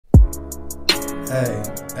Hey,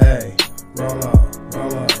 hey, Rollow,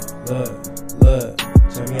 look,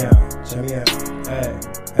 check me out, hey,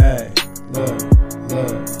 hey, look.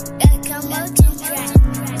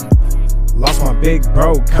 Lost my big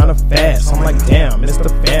bro kinda fast, I'm like damn, it's the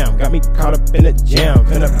fam. Got me caught up in a jam,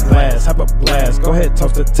 finna blast, have a blast. Go ahead,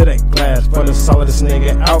 toast it to that glass for the solidest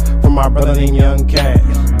nigga out, for my brother named Young Cash.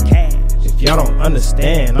 If y'all don't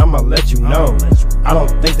understand, I'ma let you know. I don't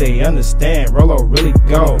think they understand. Rollow really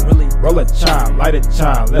go. Roll a chop, light a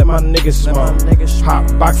chop, let my niggas smoke.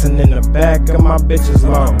 Hot boxing in the back of my bitches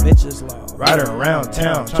low. Ride around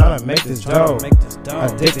town tryna make this dough.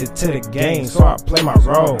 Addicted to the game, so I play my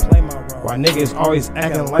role. Why niggas always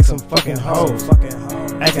acting like some fucking hoes?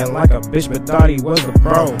 Acting like a bitch but thought he was the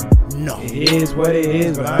bro. It is what it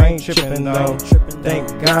is, but I ain't tripping though. Thank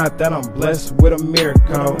God that I'm blessed with a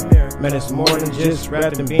miracle. Man, it's more than just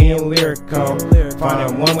rap and being lyrical.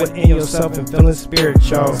 Finding one within yourself and feeling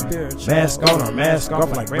spiritual. Mask on or mask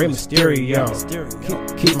off like Rey Mysterio.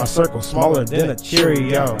 Keep my circle smaller than a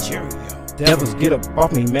Cheerio. Devils get up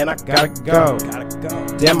off me, man, I gotta go.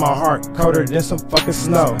 Damn, my heart colder than some fucking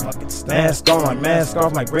snow. Mask on like mask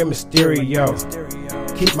off like Rey Mysterio.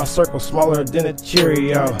 Keep my circle smaller than a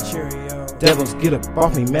Cheerio. Devils get up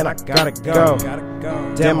off me, man, I gotta go.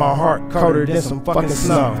 Damn, my heart colder than some fucking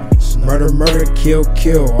snow. Murder,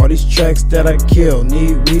 kill, all these tracks that I kill.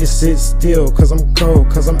 Need weed to sit still, cause I'm cold,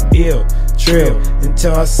 cause I'm ill. Trill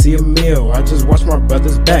until I see a meal. I just watch my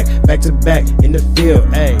brothers back to back in the field.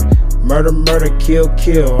 Ayy, murder,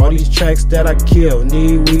 kill, all these tracks that I kill.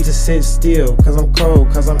 Need weed to sit still, cause I'm cold,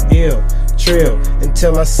 cause I'm ill. Trill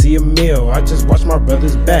until I see a meal. I just watch my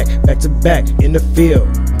brothers back to back in the field.